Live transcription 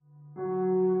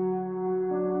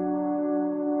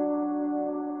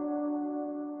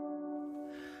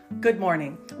Good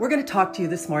morning. We're going to talk to you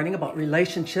this morning about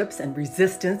relationships and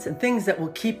resistance and things that will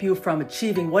keep you from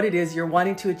achieving what it is you're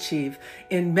wanting to achieve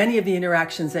in many of the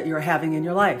interactions that you're having in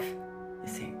your life. You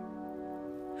see,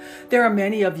 there are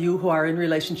many of you who are in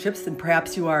relationships and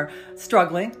perhaps you are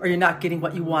struggling or you're not getting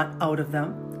what you want out of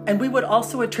them. And we would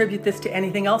also attribute this to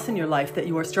anything else in your life that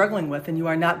you are struggling with and you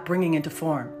are not bringing into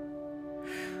form.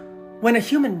 When a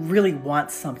human really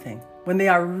wants something, when they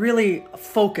are really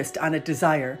focused on a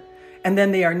desire, and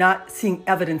then they are not seeing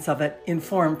evidence of it in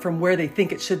form from where they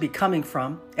think it should be coming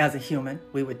from, as a human,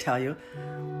 we would tell you,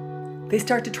 they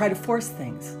start to try to force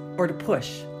things, or to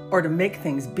push, or to make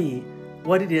things be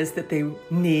what it is that they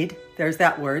need, there's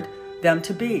that word, them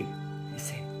to be, you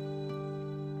see.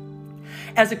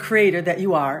 As a creator that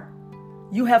you are,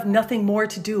 you have nothing more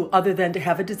to do other than to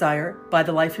have a desire by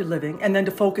the life you're living, and then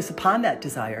to focus upon that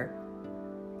desire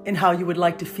in how you would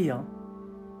like to feel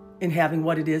in having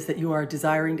what it is that you are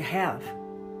desiring to have.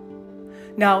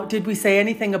 Now, did we say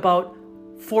anything about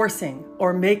forcing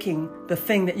or making the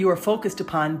thing that you are focused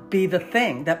upon be the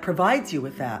thing that provides you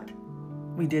with that?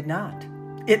 We did not.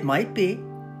 It might be.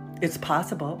 It's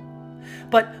possible.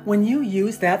 But when you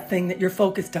use that thing that you're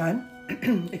focused on,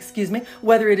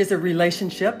 whether it is a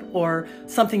relationship or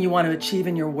something you want to achieve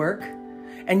in your work,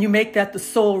 and you make that the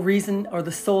sole reason or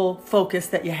the sole focus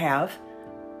that you have,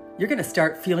 you're going to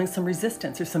start feeling some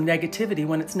resistance or some negativity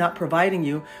when it's not providing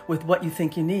you with what you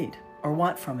think you need or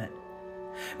want from it.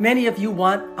 Many of you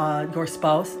want your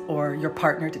spouse or your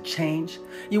partner to change.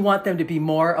 You want them to be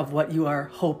more of what you are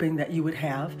hoping that you would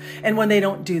have. And when they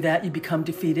don't do that, you become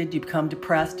defeated, you become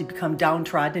depressed, you become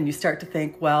downtrodden, and you start to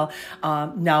think, well,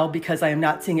 now because I am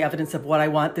not seeing evidence of what I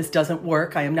want, this doesn't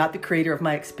work. I am not the creator of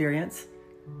my experience.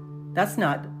 That's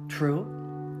not true.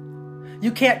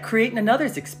 You can't create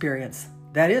another's experience.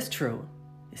 That is true,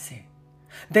 you see.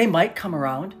 They might come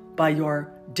around by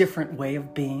your different way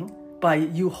of being, by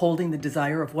you holding the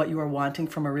desire of what you are wanting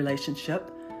from a relationship,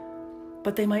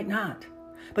 but they might not.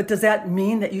 But does that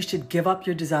mean that you should give up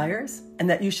your desires and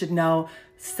that you should now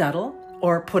settle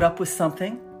or put up with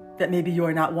something that maybe you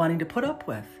are not wanting to put up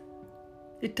with?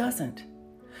 It doesn't.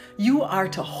 You are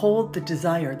to hold the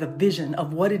desire, the vision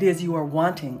of what it is you are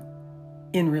wanting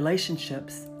in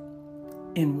relationships,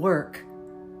 in work,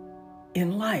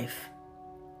 in life.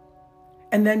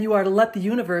 And then you are to let the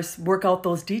universe work out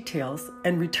those details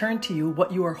and return to you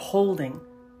what you are holding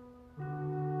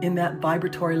in that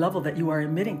vibratory level that you are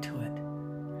emitting to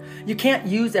it. You can't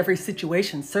use every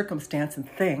situation, circumstance, and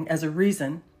thing as a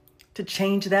reason to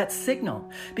change that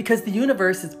signal, because the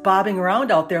universe is bobbing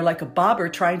around out there like a bobber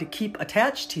trying to keep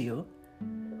attached to you.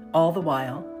 All the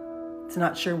while, it's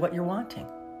not sure what you're wanting,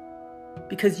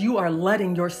 because you are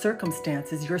letting your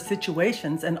circumstances, your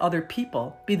situations, and other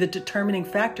people be the determining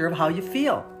factor of how you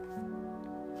feel.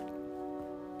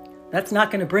 That's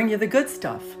not going to bring you the good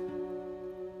stuff.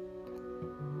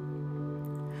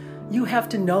 You have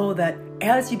to know that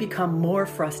as you become more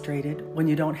frustrated when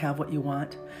you don't have what you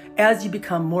want, as you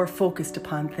become more focused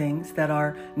upon things that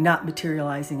are not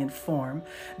materializing in form,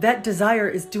 that desire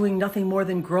is doing nothing more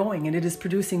than growing, and it is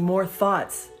producing more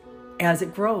thoughts as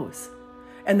it grows.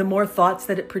 And the more thoughts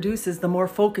that it produces, the more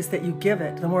focus that you give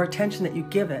it, the more attention that you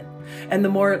give it, and the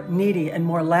more needy and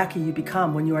more lackey you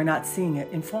become when you are not seeing it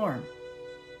in form.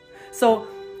 So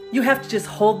you have to just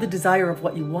hold the desire of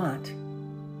what you want.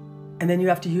 And then you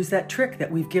have to use that trick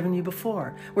that we've given you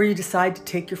before, where you decide to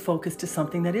take your focus to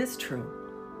something that is true,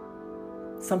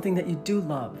 something that you do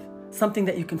love, something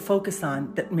that you can focus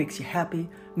on that makes you happy,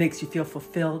 makes you feel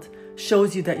fulfilled,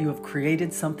 shows you that you have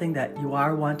created something that you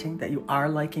are wanting, that you are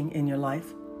liking in your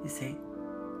life, you see.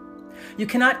 You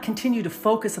cannot continue to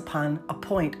focus upon a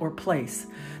point or place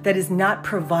that is not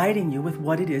providing you with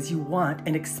what it is you want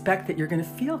and expect that you're going to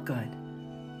feel good.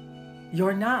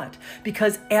 You're not.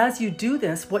 Because as you do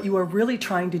this, what you are really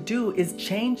trying to do is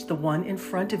change the one in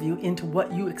front of you into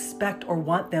what you expect or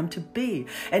want them to be.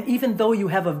 And even though you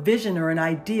have a vision or an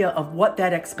idea of what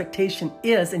that expectation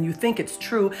is, and you think it's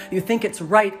true, you think it's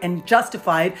right and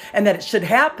justified, and that it should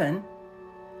happen,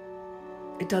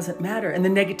 it doesn't matter. And the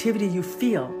negativity you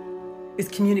feel is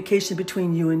communication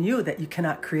between you and you that you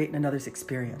cannot create in another's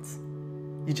experience.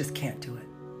 You just can't do it.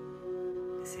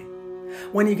 You see?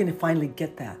 When are you going to finally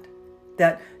get that?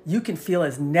 That you can feel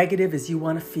as negative as you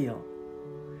want to feel,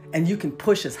 and you can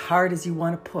push as hard as you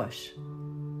want to push,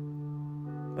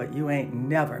 but you ain't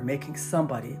never making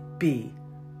somebody be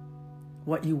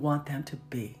what you want them to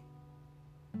be.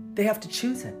 They have to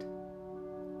choose it.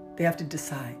 They have to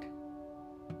decide.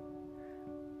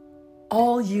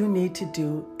 All you need to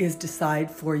do is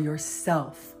decide for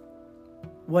yourself.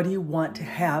 What do you want to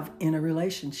have in a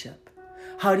relationship?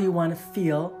 How do you want to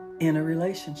feel in a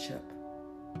relationship?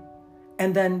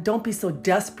 And then don't be so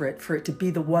desperate for it to be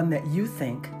the one that you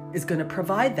think is going to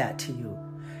provide that to you.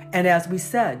 And as we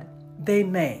said, they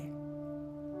may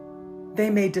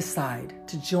decide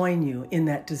to join you in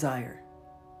that desire.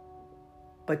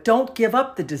 But don't give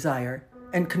up the desire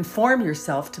and conform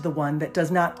yourself to the one that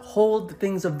does not hold the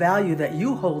things of value that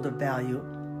you hold of value,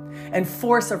 and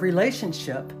force a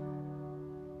relationship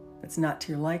that's not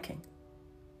to your liking.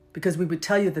 Because we would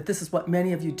tell you that this is what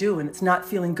many of you do, and it's not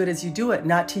feeling good as you do it,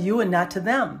 not to you and not to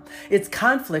them. It's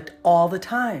conflict all the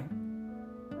time.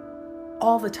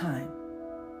 All the time.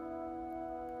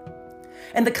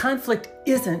 And the conflict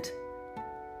isn't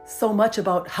so much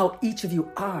about how each of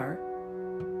you are.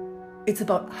 It's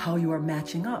about how you are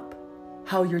matching up,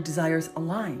 how your desires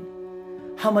align,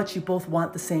 how much you both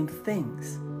want the same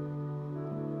things.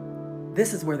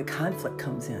 This is where the conflict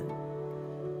comes in.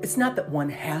 It's not that one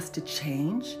has to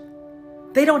change.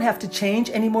 They don't have to change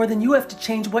any more than you have to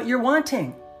change what you're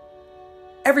wanting.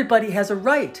 Everybody has a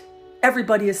right.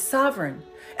 Everybody is sovereign.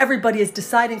 Everybody is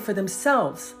deciding for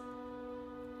themselves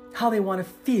how they want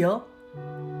to feel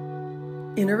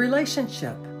in a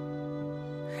relationship.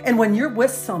 And when you're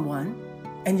with someone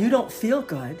and you don't feel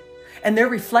good, and they're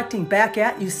reflecting back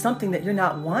at you something that you're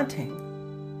not wanting,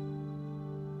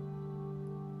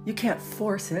 you can't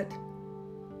force it.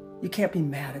 You can't be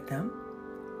mad at them.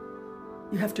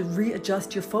 You have to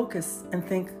readjust your focus and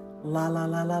think, la, la,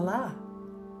 la, la, la.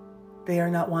 They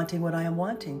are not wanting what I am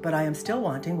wanting, but I am still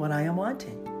wanting what I am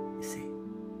wanting, you see.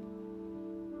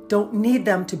 Don't need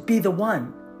them to be the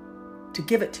one to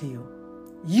give it to you.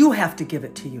 You have to give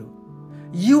it to you.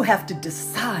 You have to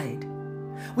decide.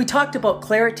 We talked about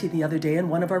clarity the other day in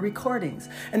one of our recordings,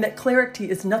 and that clarity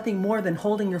is nothing more than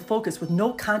holding your focus with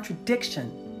no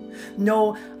contradiction.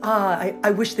 No,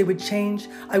 I wish they would change.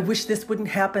 I wish this wouldn't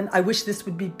happen. I wish this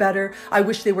would be better. I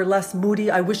wish they were less moody.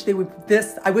 I wish they would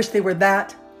this. I wish they were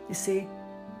that. You see?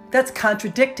 That's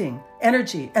contradicting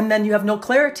energy, and then you have no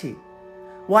clarity.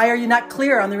 Why are you not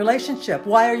clear on the relationship?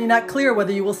 Why are you not clear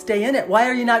whether you will stay in it? Why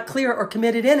are you not clear or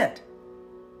committed in it?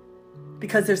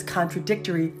 Because there's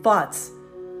contradictory thoughts.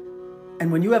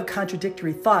 And when you have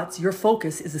contradictory thoughts, your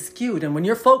focus is askewed. And when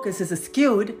your focus is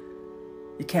askewed,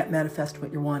 you can't manifest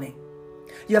what you're wanting.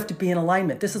 You have to be in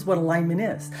alignment. This is what alignment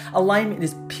is. Alignment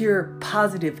is pure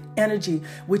positive energy,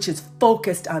 which is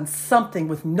focused on something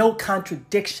with no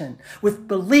contradiction, with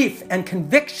belief and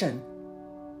conviction.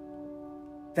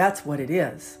 That's what it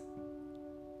is.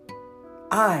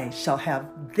 I shall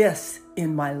have this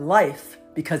in my life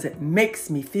because it makes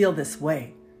me feel this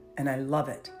way, and I love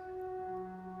it.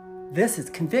 This is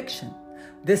conviction.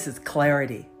 This is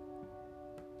clarity.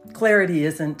 Clarity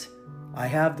isn't, I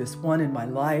have this one in my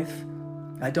life.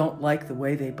 I don't like the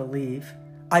way they believe.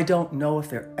 I don't know if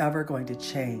they're ever going to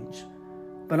change,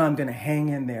 but I'm going to hang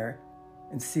in there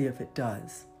and see if it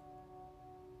does.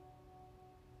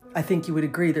 I think you would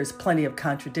agree there's plenty of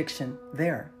contradiction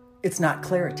there. It's not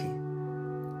clarity.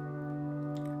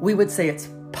 We would say it's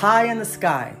pie in the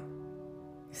sky.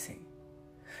 You see,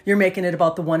 you're making it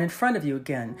about the one in front of you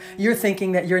again. You're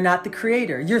thinking that you're not the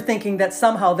creator. You're thinking that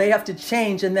somehow they have to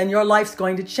change and then your life's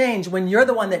going to change when you're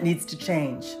the one that needs to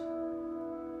change.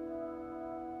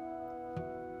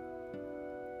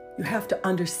 You have to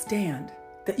understand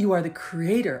that you are the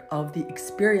creator of the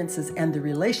experiences and the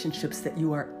relationships that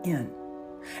you are in.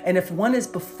 And if one is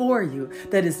before you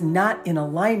that is not in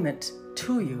alignment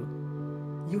to you,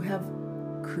 you have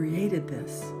created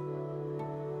this.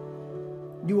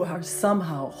 You are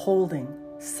somehow holding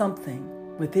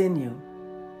something within you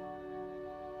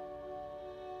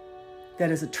that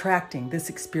is attracting this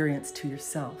experience to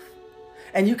yourself.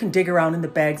 And you can dig around in the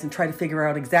bags and try to figure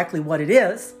out exactly what it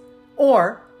is,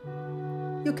 or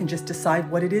you can just decide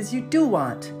what it is you do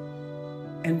want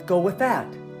and go with that.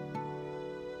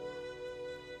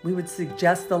 We would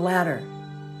suggest the latter.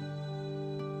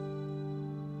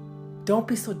 Don't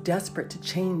be so desperate to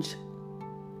change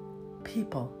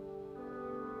people.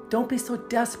 Don't be so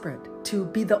desperate to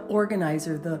be the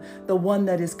organizer, the one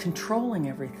that is controlling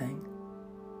everything.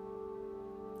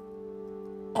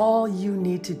 All you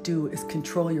need to do is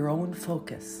control your own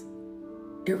focus,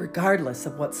 irregardless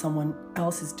of what someone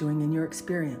else is doing in your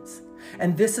experience.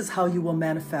 And this is how you will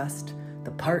manifest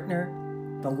the partner,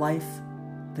 the life,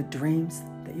 the dreams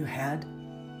that you had.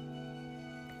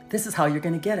 This is how you're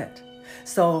going to get it.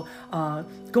 So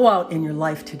go out in your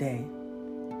life today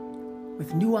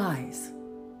with new eyes,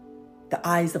 the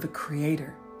eyes of a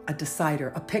creator, a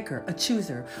decider, a picker, a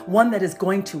chooser, one that is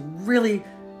going to really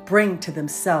bring to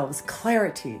themselves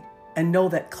clarity and know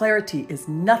that clarity is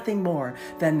nothing more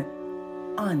than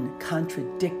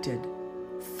uncontradicted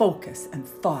focus and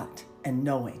thought and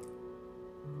knowing.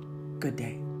 Good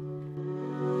day.